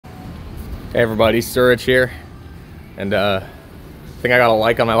Hey everybody, Surich here, and I think I got a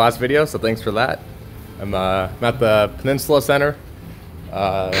like on my last video, so thanks for that. I'm at the Peninsula Center,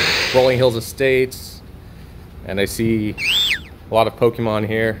 Rolling Hills Estates, and I see a lot of Pokemon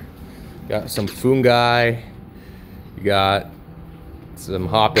here. Got some Fungi, you got some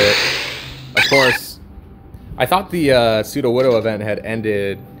Hoppit. Of course, I thought the Sudowoodo event had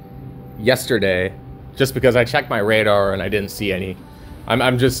ended yesterday, just because I checked my radar and I didn't see any.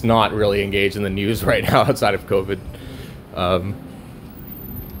 I'm just not really engaged in the news right now outside of COVID.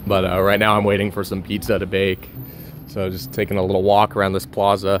 But right now I'm waiting for some pizza to bake. So just taking a little walk around this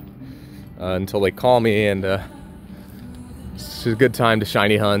plaza until they call me, and it's a good time to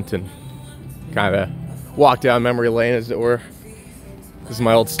shiny hunt and kind of walk down memory lane, as it were. This is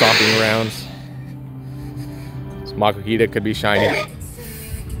my old stomping grounds. This Makuhita could be shiny.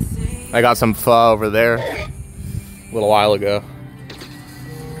 I got some pho over there a little while ago.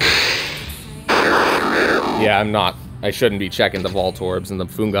 Yeah, I shouldn't be checking the Voltorbs and the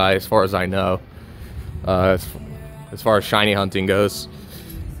Fungi as far as I know. As far as shiny hunting goes.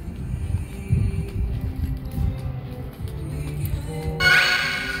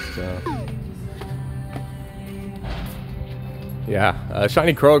 So, yeah,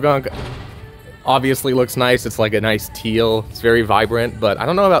 shiny Krogunk obviously looks nice. It's like a nice teal. It's very vibrant, but I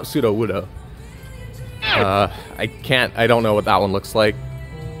don't know about Sudowoodo. I don't know what that one looks like.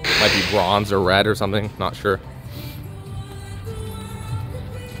 Might be bronze or red or something, not sure.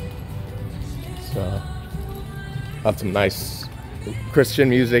 So, got some nice Christian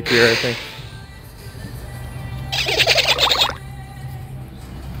music here, I think.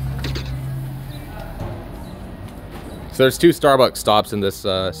 So there's 2 Starbucks stops in this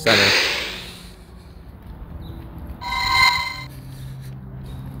center.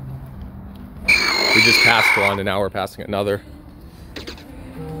 We just passed one and now we're passing another.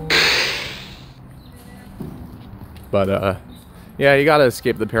 But yeah, you gotta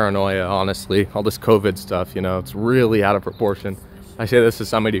escape the paranoia, honestly. All this COVID stuff, you know, it's really out of proportion. I say this as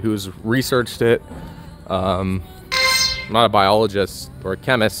somebody who's researched it. I'm not a biologist or a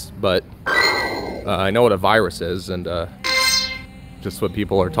chemist, but I know what a virus is, and just what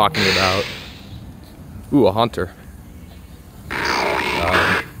people are talking about. Ooh, a hunter.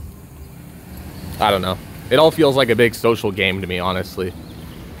 I don't know. It all feels like a big social game to me, honestly.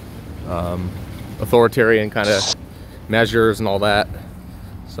 Authoritarian kind of measures and all that,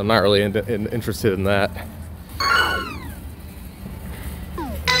 so I'm not really interested in that. We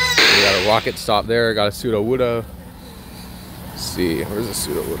got a rocket stop there, got a Sudowoodo. Let's see, where's the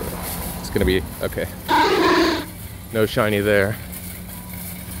Sudowoodo? It's gonna be, okay. No shiny there.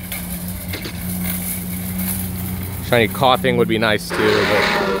 Shiny Coughing would be nice too,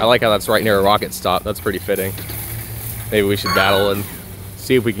 but I like how that's right near a rocket stop. That's pretty fitting. Maybe we should battle and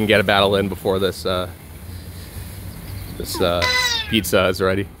see if we can get a battle in before this pizza is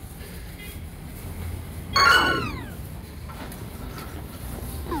ready.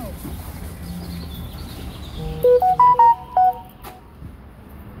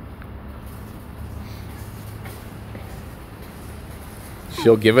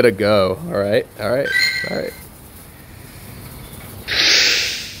 She'll give it a go. All right, all right, all right.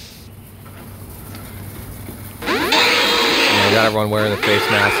 I got everyone wearing the face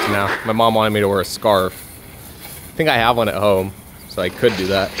masks now. My mom wanted me to wear a scarf. I think I have one at home, so I could do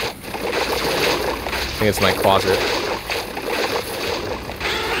that. I think it's in my closet.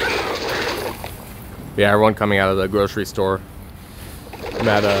 Yeah, everyone coming out of the grocery store. I'm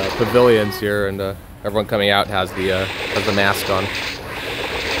at Pavilions here, and everyone coming out has the mask on.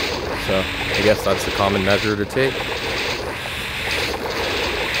 So I guess that's the common measure to take.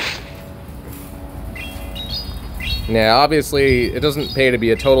 Yeah, obviously it doesn't pay to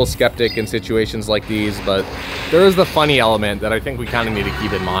be a total skeptic in situations like these, but there is the funny element that I think we kind of need to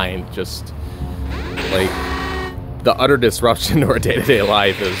keep in mind. Just like the utter disruption to our day-to-day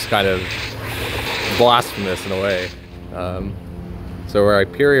life is kind of blasphemous in a way. So where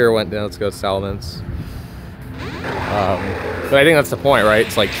Hyperior went down, let's go Salamence. But I think that's the point, right?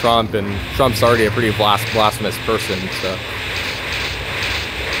 It's like Trump, and Trump's already a pretty blasphemous person, so.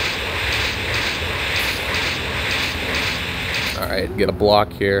 Alright, get a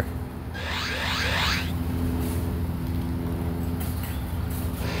block here.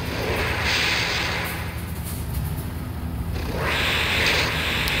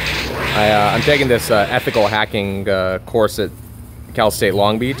 I'm taking this ethical hacking course at Cal State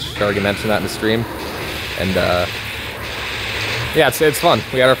Long Beach. I already mentioned that in the stream. And yeah, it's fun.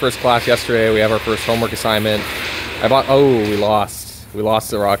 We had our first class yesterday. We have our first homework assignment. We lost. We lost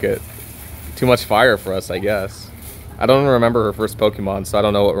the rocket. Too much fire for us, I guess. I don't remember her first Pokemon, so I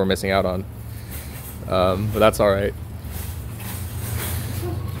don't know what we're missing out on. But that's all right.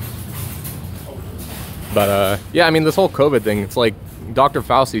 But yeah, I mean, this whole COVID thing, it's like Dr.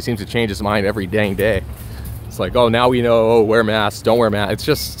 Fauci seems to change his mind every dang day. It's like, oh, now we know, oh, wear masks, don't wear masks. It's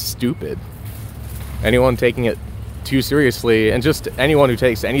just stupid. Anyone taking it too seriously, and just anyone who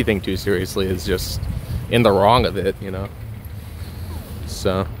takes anything too seriously, is just in the wrong of it, you know?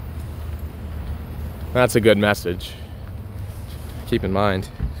 So that's a good message. Keep in mind.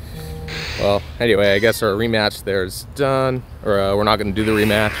 Well, anyway, I guess our rematch there is done. Or we're not going to do the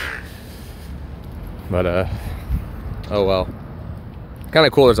rematch. But, oh well. Kind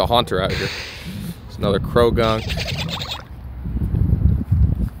of cool there's a haunter out here. There's another crow gunk.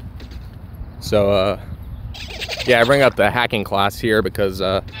 So, yeah, I bring up the hacking class here because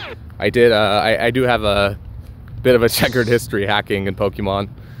I do have a bit of a checkered history hacking in Pokemon.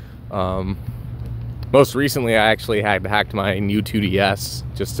 Most recently, I actually had hacked my new 2DS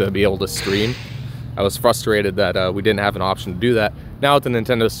just to be able to stream. I was frustrated that we didn't have an option to do that. Now with the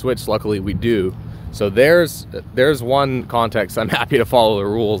Nintendo Switch, luckily we do. So there's one context I'm happy to follow the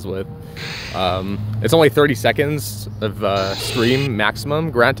rules with. It's only 30 seconds of stream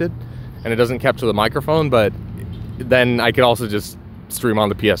maximum, granted, and it doesn't capture the microphone, but then I could also just stream on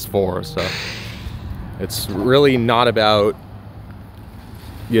the PS4, so it's really not about,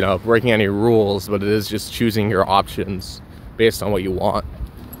 you know, breaking any rules, but it is just choosing your options based on what you want.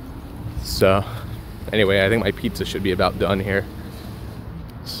 So anyway, I think my pizza should be about done here.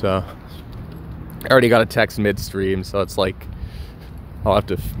 So I already got a text midstream, so it's like I'll have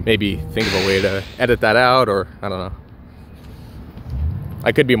to maybe think of a way to edit that out, or I don't know.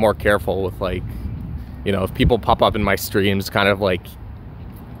 I could be more careful with, like, you know, if people pop up in my streams, kind of like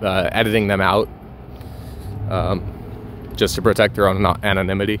editing them out, just to protect their own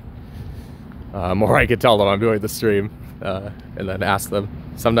anonymity. Or I could tell them I'm doing the stream and then ask them.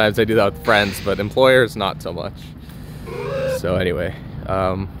 Sometimes I do that with friends, but employers, not so much. So anyway,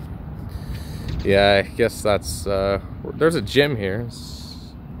 yeah, I guess that's, there's a gym here. It's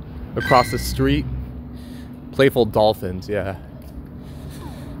across the street. Playful Dolphins, yeah.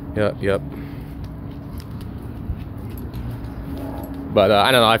 Yep. But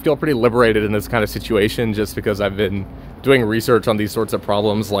I don't know, I feel pretty liberated in this kind of situation just because I've been doing research on these sorts of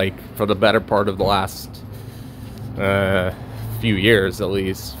problems, like, for the better part of the last few years, at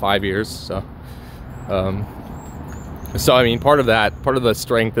least 5 years. So I mean, part of the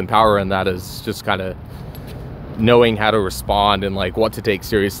strength and power in that is just kind of knowing how to respond and, like, what to take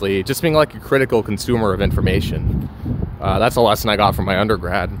seriously, just being like a critical consumer of information. That's a lesson I got from my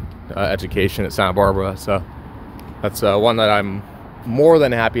undergrad education at Santa Barbara, so that's one that I'm more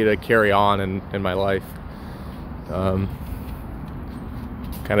than happy to carry on in my life. Kind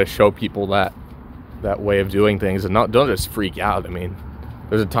of show people that way of doing things, and don't just freak out. I mean,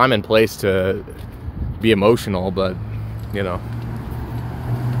 there's a time and place to be emotional, but, you know,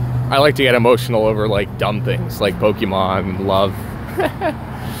 I like to get emotional over, like, dumb things like Pokemon and love.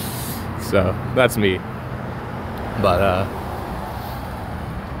 So that's me. But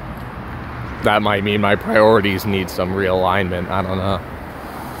that might mean my priorities need some realignment. I don't know.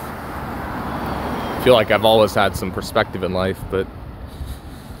 I feel like I've always had some perspective in life, but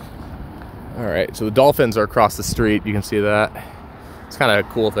all right. So the dolphins are across the street. You can see that. It's kind of a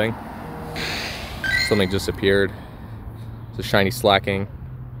cool thing. Something just appeared. It's a shiny slacking.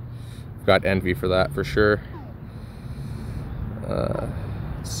 Got envy for that for sure.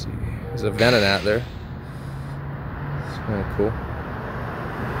 Let's see. There's a Venonat there. It's kind of cool.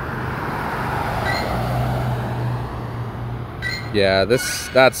 Yeah,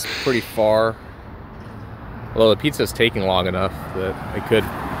 that's pretty far. Although the pizza's taking long enough that I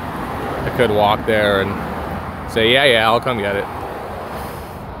could walk there and say, yeah, I'll come get it.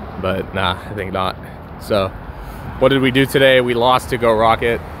 But nah, I think not. So, what did we do today? We lost to Go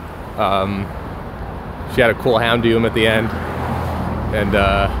Rocket. She had a cool Houndoom at the end, and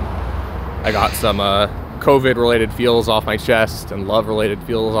I got some COVID-related feels off my chest and love-related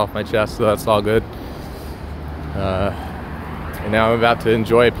feels off my chest, so that's all good. And now I'm about to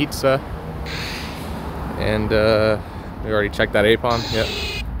enjoy a pizza, and we already checked that Apon.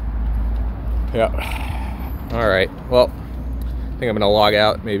 Yep. All right. Well, I think I'm gonna log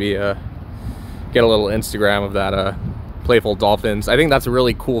out. Maybe get a little Instagram of that Playful Dolphins. I think that's a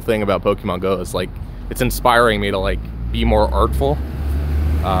really cool thing about Pokemon Go. It's like, it's inspiring me to, like, be more artful.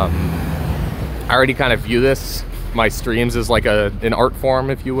 I already kind of view my streams as like an art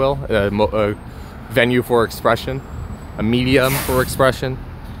form, if you will, a venue for expression, a medium for expression.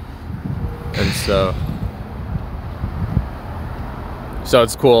 And so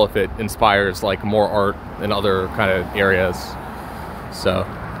it's cool if it inspires, like, more art in other kind of areas. So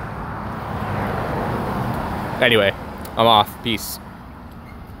Anyway, I'm off. Peace.